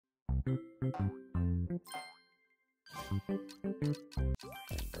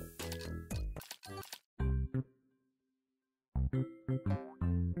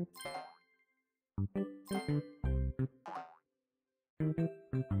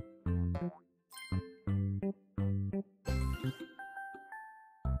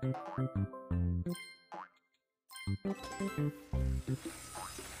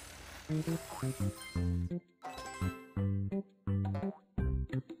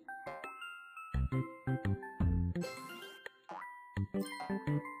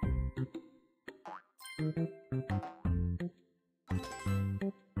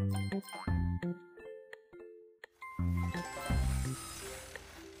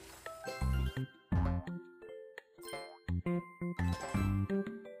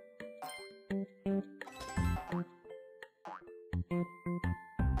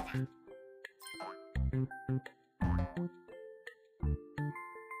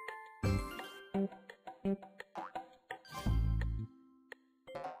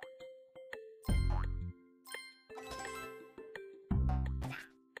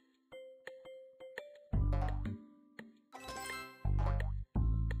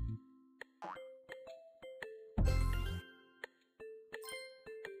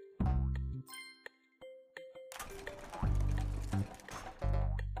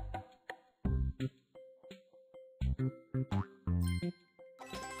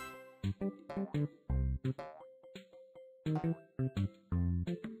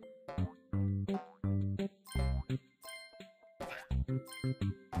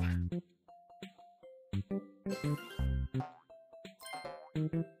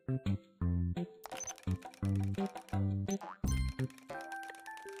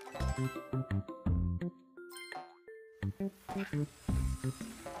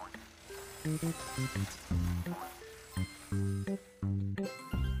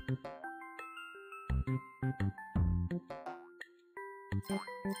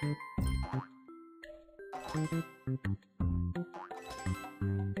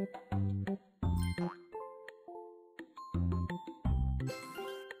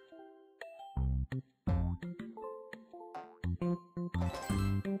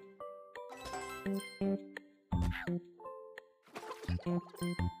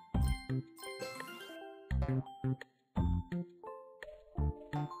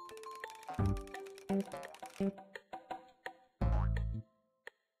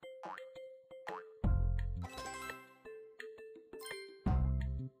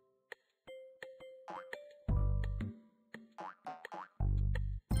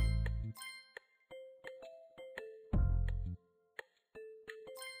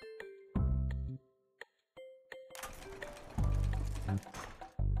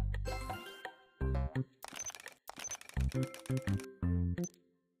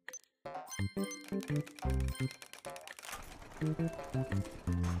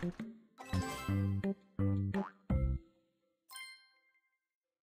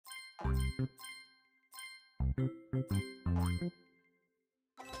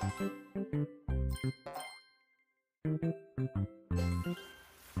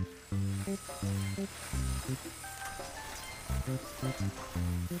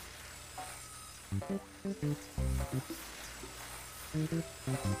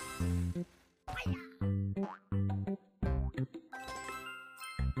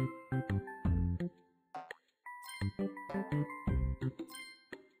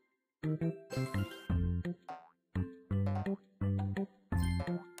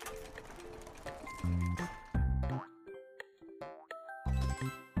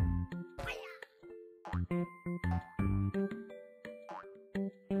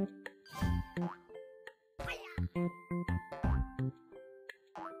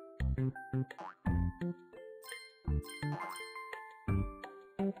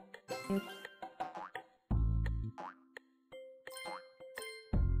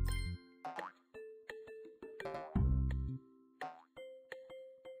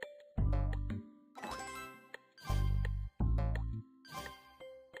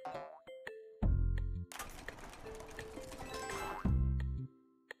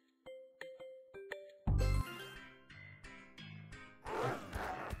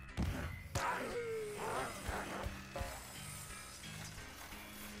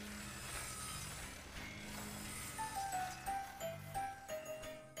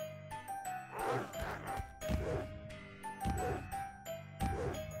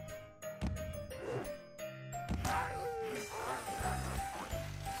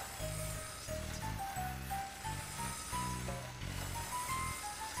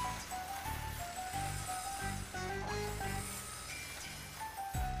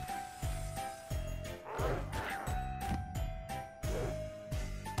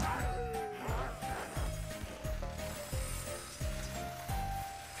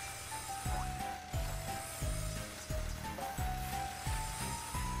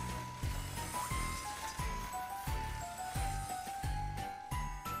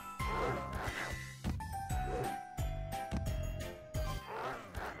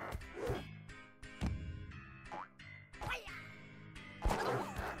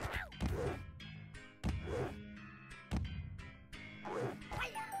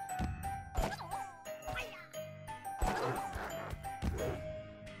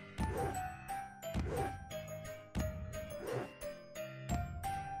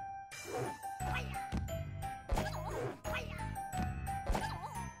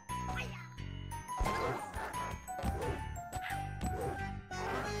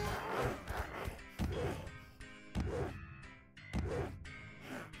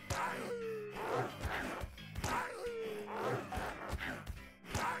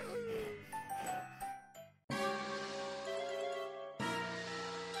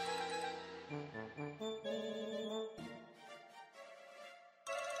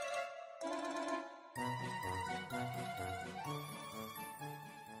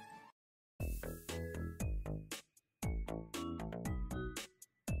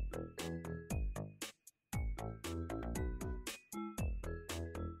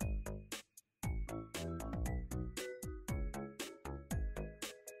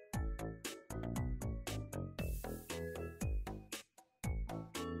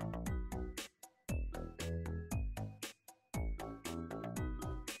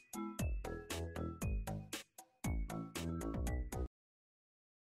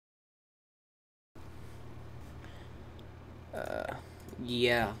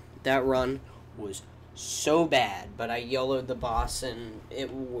Yeah, that run was so bad, but I YOLO'd the boss and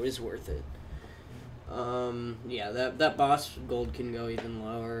it was worth it. Yeah, that boss gold can go even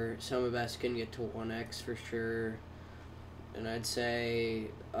lower. Some of us can get to 1x for sure. And I'd say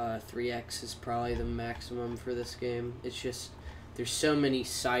 3x is probably the maximum for this game. It's just, there's so many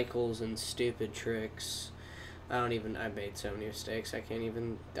cycles and stupid tricks. I made so many mistakes. I don't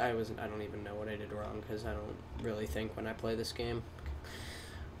even know what I did wrong because I don't really think when I play this game.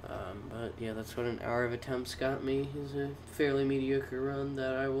 But yeah, that's what an hour of attempts got me, is a fairly mediocre run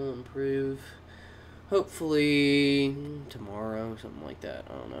that I will improve. Hopefully tomorrow, something like that.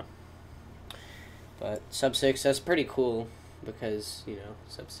 I don't know. But sub 6, that's pretty cool because,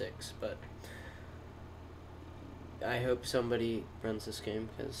 sub 6. But I hope somebody runs this game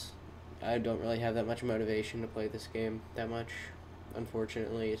because I don't really have that much motivation to play this game that much.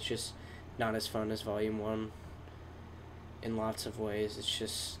 Unfortunately, it's just not as fun as Volume 1 in lots of ways. It's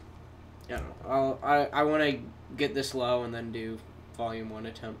just, I don't know. I want to get this low and then do Volume 1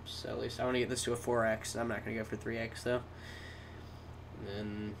 attempts, at least. I want to get this to a 4x. I'm not going to go for 3x, though. And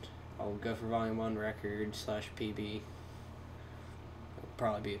then I'll go for Volume 1 record / PB. It'll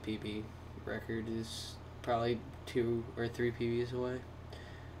probably be a PB. Record is probably 2 or 3 PBs away.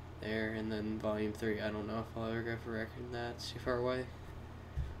 There, and then Volume 3, I don't know if I'll ever go for record. That's too far away.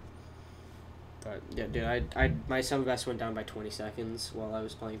 But, yeah, dude, my sum best went down by 20 seconds while I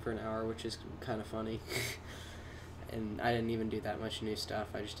was playing for an hour, which is kind of funny. And I didn't even do that much new stuff.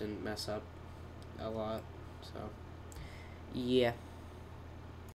 I just didn't mess up a lot. So, yeah.